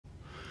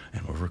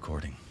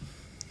recording.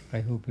 I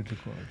hope it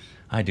records.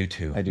 I do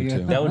too. I do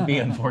too. That would be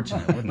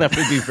unfortunate, wouldn't That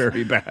would be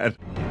very bad.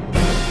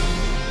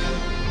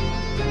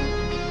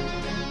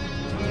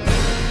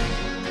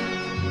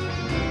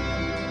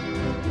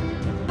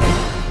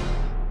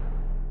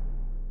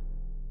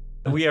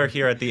 We are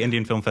here at the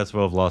Indian Film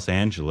Festival of Los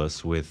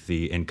Angeles with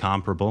the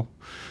incomparable,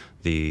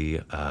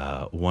 the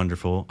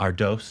wonderful, our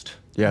dost,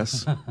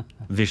 Yes.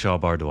 Vishal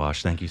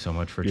Bhardwaj. Thank you so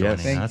much for joining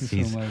Thank us.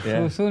 you so much.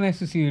 Yeah. So nice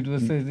to see you. It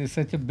was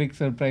such a big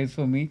surprise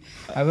for me.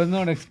 I was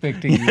not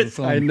expecting you. Yes,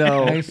 I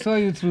know. I saw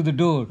you through the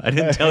door. I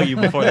didn't tell you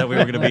before that we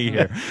were going to be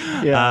here.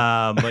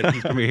 Yeah. But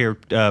he's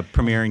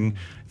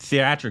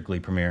theatrically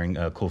premiering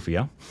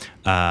Kulfia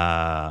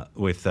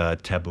with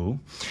Taboo.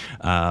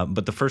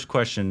 But the first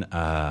question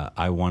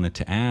I wanted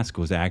to ask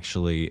was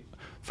actually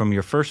from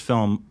your first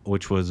film,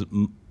 which was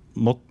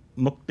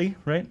Mukti,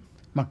 right?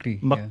 Mukti.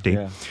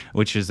 Yeah.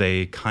 Which is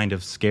a kind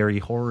of scary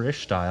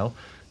horror-ish style,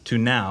 to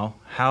now,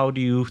 how do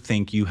you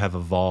think you have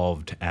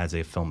evolved as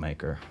a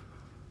filmmaker?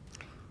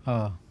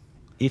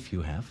 If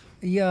you have.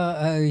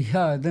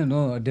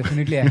 No,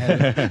 definitely I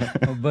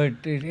have. But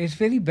it's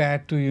very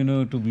bad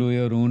to, to blow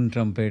your own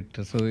trumpet.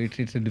 So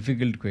it's a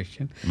difficult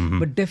question. Mm-hmm.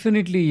 But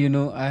definitely,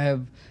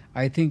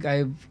 I think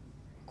I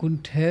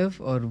couldn't have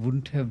or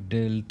wouldn't have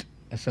dealt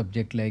a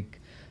subject like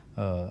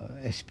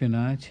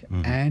espionage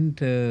and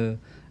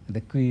the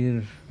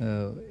queer,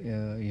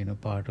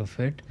 part of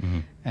it. Mm-hmm.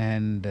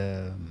 And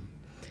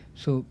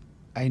so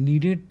I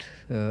needed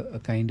a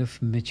kind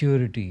of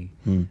maturity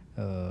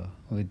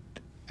with,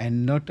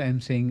 and not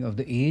I'm saying of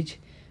the age,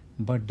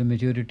 but the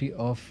maturity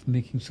of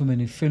making so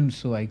many films,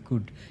 so I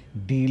could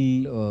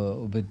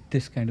deal with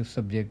this kind of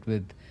subject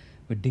with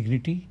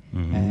dignity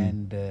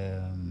and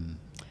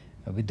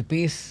with the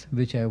pace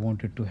which I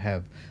wanted to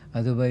have.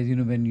 Otherwise,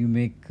 when you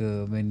make,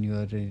 when you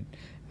are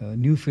a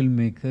new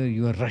filmmaker,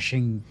 you are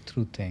rushing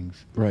through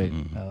things. Right.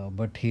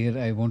 But here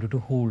I wanted to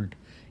hold,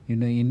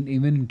 even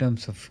in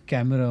terms of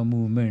camera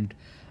movement,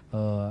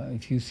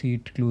 if you see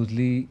it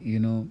closely,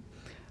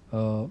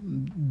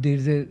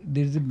 there's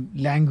a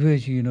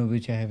language,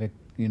 which I have, I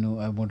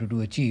wanted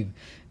to achieve,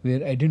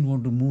 where I didn't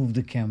want to move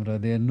the camera.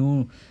 There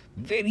are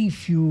very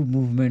few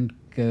movement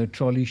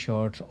trolley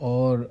shots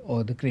or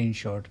the crane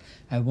shot.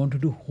 I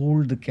wanted to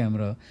hold the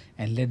camera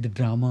and let the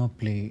drama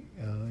play,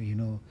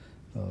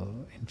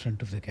 in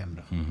front of the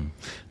camera.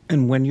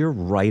 And when you're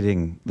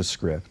writing the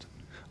script,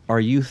 are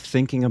you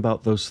thinking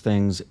about those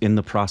things in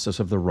the process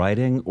of the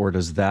writing, or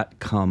does that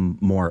come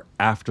more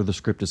after the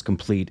script is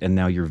complete and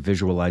now you're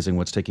visualizing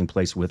what's taking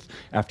place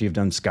after you've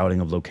done scouting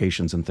of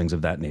locations and things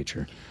of that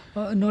nature?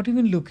 Not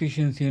even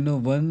locations,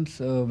 once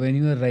when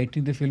you are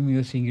writing the film,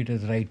 you're seeing it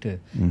as writer,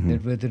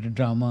 that whether the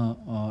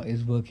drama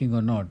is working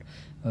or not.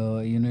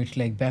 It's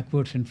like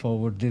backwards and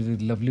forwards. There's a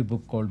lovely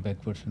book called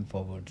Backwards and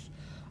Forwards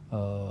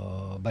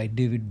by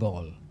David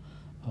Ball.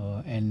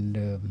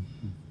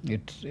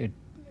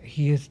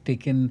 He has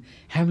taken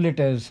Hamlet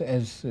as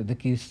the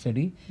case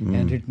study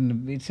and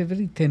written. It's a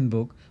very thin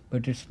book,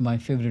 but it's my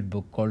favorite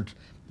book called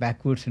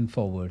Backwards and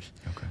Forwards.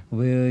 Okay.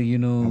 Where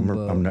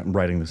I'm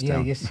writing this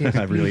down. Yes,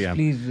 I really am.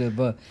 Please,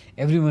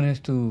 everyone has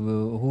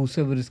to,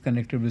 whosoever is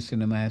connected with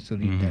cinema has to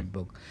read that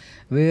book.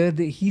 Where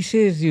he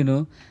says,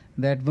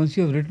 that once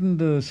you have written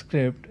the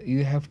script,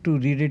 you have to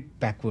read it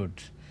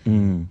backwards,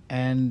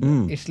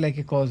 and it's like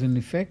a cause and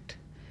effect.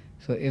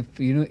 So if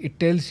it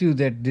tells you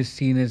that this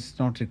scene is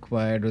not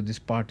required or this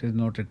part is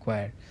not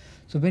required.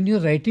 So when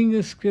you're writing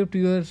a script,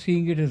 you are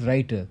seeing it as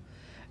writer,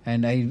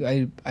 and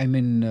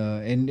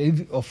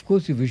of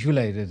course you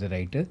visualize as a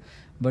writer,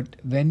 but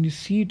when you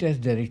see it as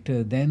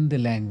director, then the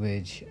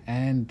language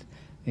and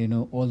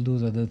all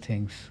those other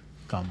things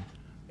come.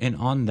 And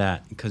on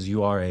that, because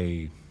you are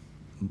a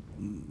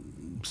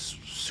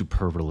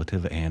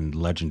superlative and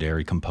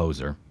legendary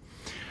composer,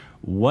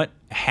 what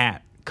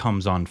hat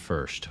comes on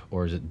first,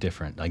 or is it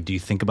different? Like, do you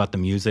think about the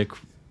music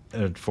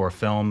for a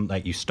film,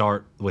 like you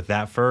start with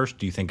that first?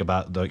 Do you think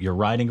about your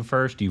writing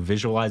first? Do you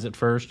visualize it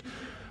first,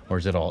 or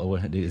is it all?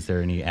 Is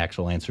there any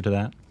actual answer to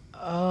that?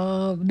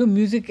 The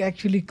music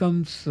actually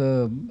comes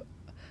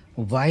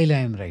while I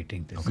am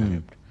writing the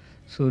script.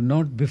 So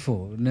not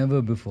before,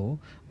 never before.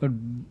 But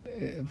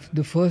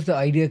the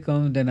idea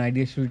comes, then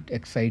idea should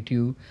excite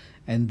you,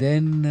 and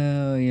then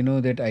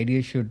that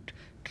idea should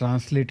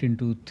translate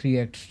into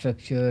 3-act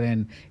structure,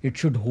 and it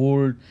should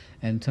hold.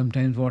 And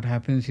sometimes what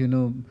happens,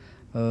 when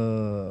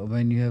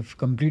you have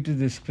completed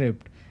the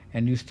script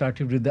and you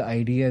started with the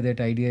idea,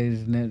 that idea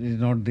is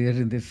not there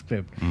in the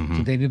script.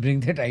 So then you bring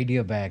that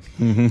idea back.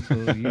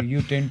 So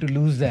you tend to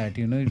lose that,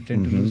 you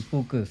tend to lose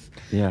focus.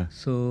 Yeah.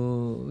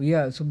 So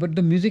but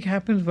the music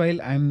happens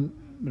while I'm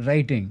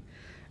writing,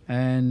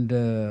 and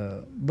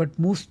but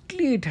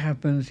mostly it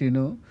happens,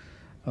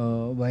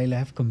 while I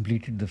have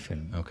completed the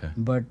film. Okay.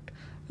 But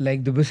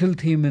like the whistle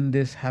theme in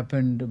this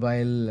happened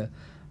while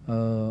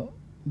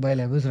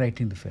I was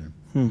writing the film.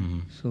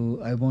 So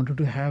I wanted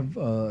to have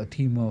a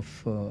theme of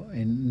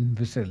in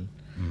whistle.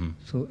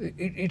 So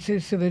it's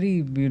a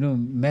very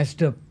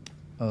messed up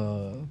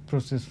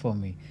process for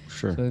me.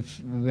 Sure. So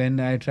when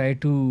I try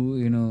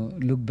to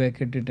look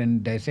back at it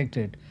and dissect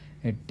it,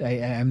 I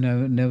am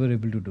never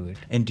able to do it.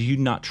 And do you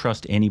not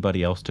trust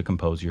anybody else to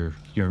compose your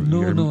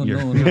No.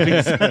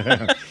 movies?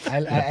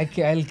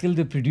 I'll kill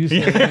the producer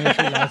if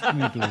he'll ask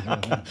me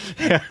to.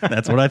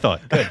 That's what I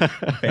thought. Good.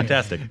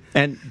 Fantastic.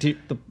 And the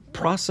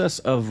process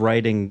of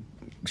writing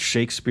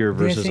Shakespeare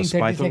They're versus saying a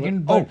spy 30 thriller.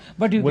 seconds,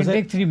 but you was can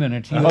it? take 3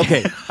 minutes.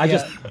 Okay,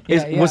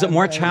 was it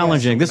more yeah,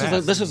 challenging?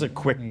 yeah. This is a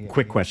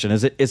quick question.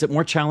 Is it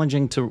more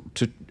challenging to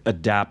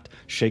adapt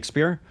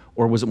Shakespeare,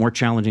 or was it more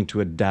challenging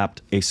to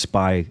adapt a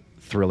spy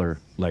thriller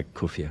like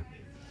Khufia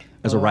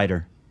as a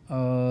writer?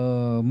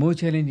 More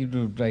challenging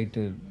to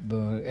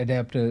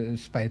adapt a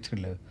spy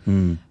thriller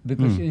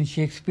because in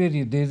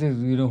Shakespeare there's a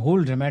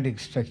whole dramatic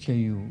structure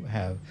you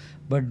have,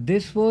 but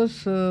this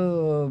was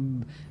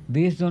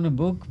based on a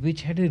book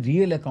which had a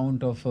real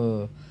account of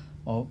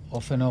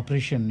an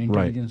operation,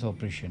 intelligence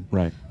operation.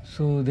 Right.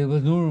 So there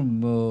was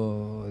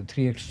no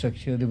 3-act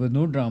structure. There was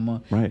no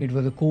drama. Right. It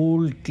was a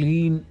cold,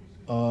 clean,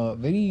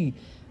 very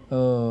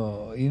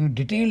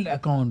detailed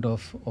account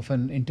of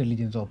an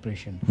intelligence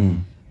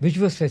operation, which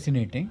was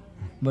fascinating,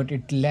 but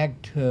it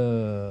lacked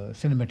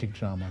cinematic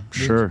drama.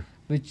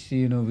 Which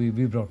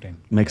we brought in.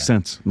 Makes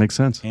sense.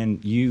 And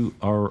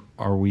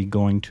are we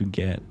going to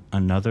get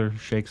another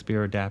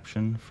Shakespeare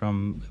adaptation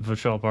from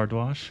Vishal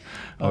Bhardwaj?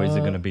 Or is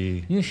it going to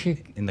be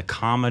in the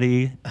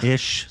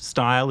comedy-ish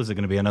style? Is it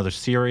going to be another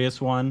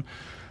serious one?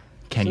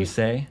 Can you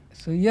say?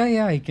 So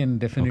yeah, I can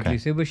definitely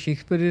say. But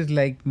Shakespeare is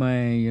like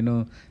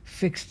my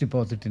fixed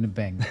deposit in a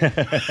bank. So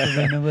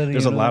whenever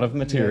there's a lot of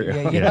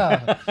material.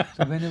 Yeah.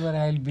 So whenever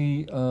I'll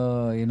be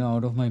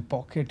out of my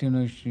pocket,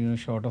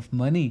 short of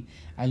money,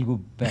 I'll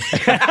go back to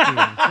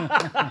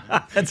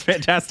Shakespeare. That's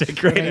fantastic.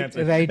 Great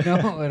answer. Right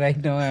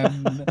now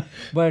I'm.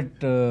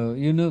 But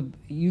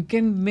you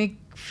can make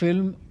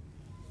film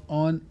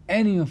on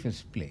any of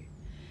his play.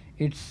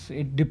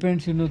 It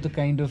depends, the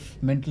kind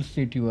of mental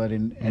state you are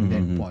in at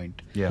that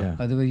point. Yeah.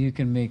 Otherwise, you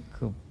can make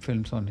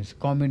films on his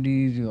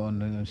comedies,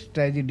 on his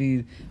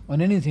tragedies, on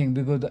anything,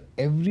 because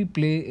every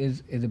play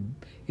is a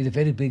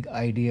very big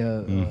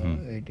idea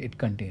it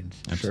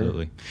contains.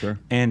 Absolutely. Sure.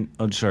 And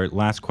sorry,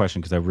 last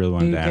question because I really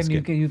wanted to ask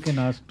it. You can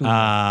ask too.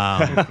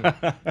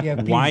 Okay.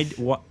 Yeah, Why? please.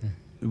 What?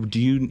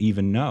 Do you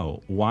even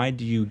know why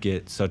do you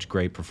get such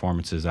great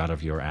performances out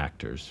of your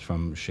actors,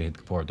 from Shahid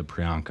Kapoor to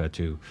Priyanka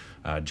to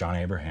John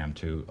Abraham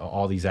to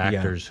all these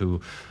actors who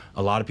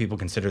a lot of people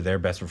consider their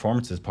best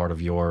performances part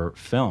of your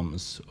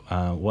films?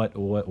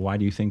 Why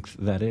do you think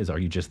that is? Are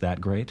you just that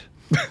great?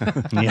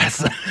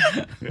 Yes.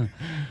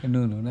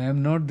 No,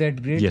 I'm not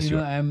that great. Yes,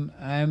 I'm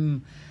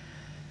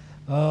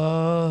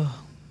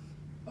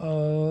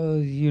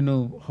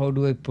how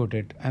do I put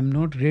it? I'm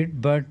not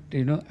great, but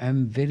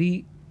I'm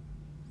very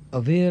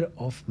aware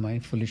of my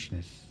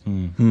foolishness.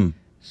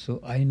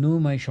 So I know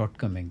my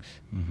shortcomings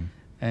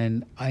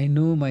and I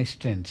know my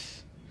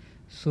strengths.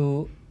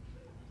 So,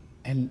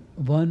 and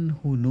one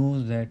who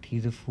knows that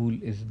he's a fool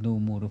is no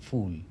more a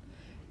fool,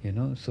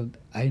 so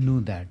I know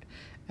that.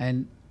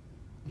 And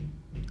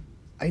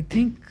I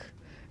think,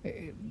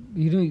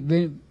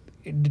 when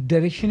the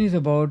direction is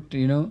about,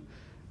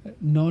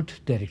 not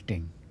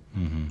directing.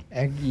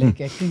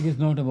 Acting is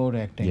not about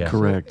acting. Yeah.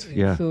 Correct.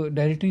 Yeah. So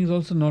directing is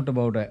also not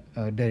about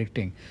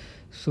directing.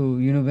 So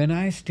when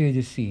I stage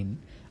a scene,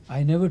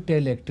 I never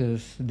tell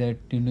actors that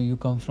you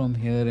come from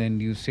here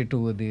and you sit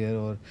over there,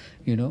 or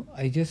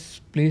I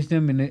just place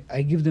them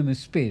I give them a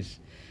space,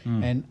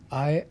 and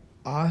I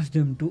ask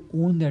them to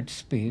own that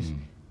space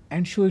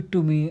and show it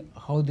to me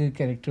how their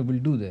character will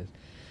do this.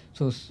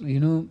 So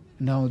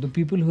now the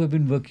people who have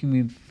been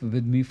working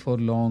with me for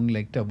long,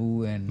 like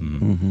Tabu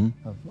and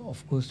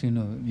of course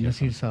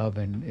Nasir Saab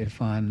and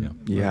Irfan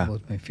were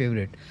both my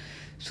favorite.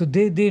 So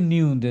they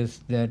knew this,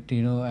 that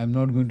I'm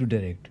not going to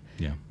direct.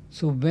 Yeah.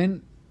 So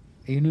when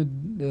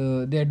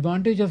the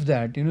advantage of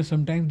that,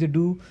 sometimes they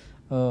do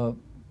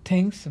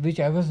things which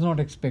I was not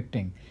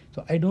expecting.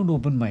 So I don't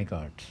open my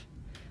cards.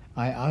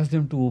 I ask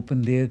them to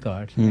open their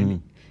cards,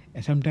 and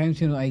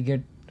sometimes I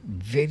get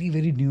very,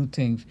 very new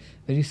things,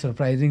 very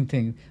surprising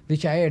things,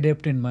 which I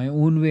adapt in my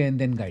own way and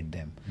then guide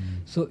them.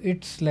 So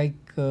it's like,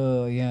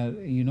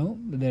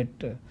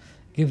 that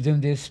gives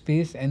them their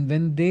space, and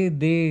when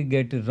they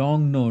get a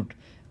wrong note,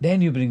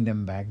 then you bring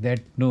them back. That,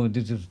 no,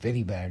 this is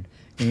very bad.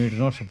 It's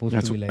not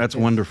supposed to be like That's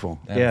this. wonderful.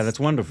 That's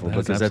wonderful,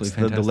 that's because that's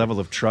absolutely the level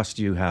of trust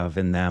you have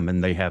in them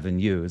and they have in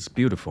you. It's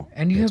beautiful.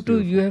 And you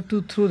have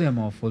to throw them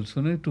off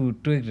also, to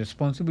take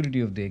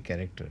responsibility of their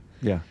character.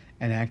 Yeah.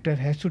 An actor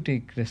has to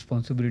take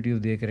responsibility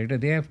of their character.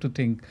 They have to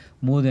think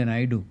more than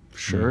I do.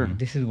 Sure.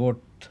 This is what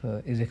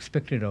is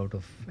expected out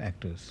of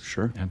actors.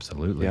 Sure.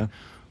 Absolutely. Yeah.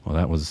 Well,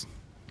 that was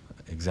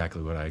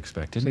exactly what I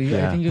expected. So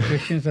I think your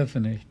questions are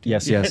finished.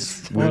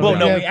 Yes. Well,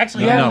 no, we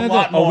actually have a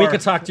lot more. Oh, we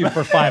could talk to you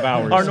for 5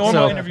 hours. Our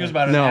normal interview is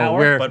about an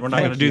hour, but we're not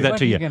going to do that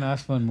to You you. can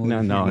ask one more.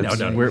 No.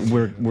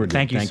 We're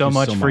Thank you so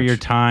much for your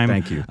time.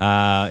 Thank you.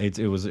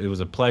 It was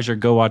a pleasure.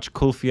 Go watch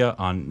Khufia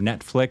on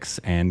Netflix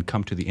and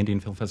come to the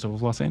Indian Film Festival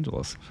of Los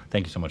Angeles.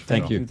 Thank you so much.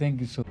 Thank you.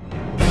 Thank you so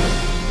much.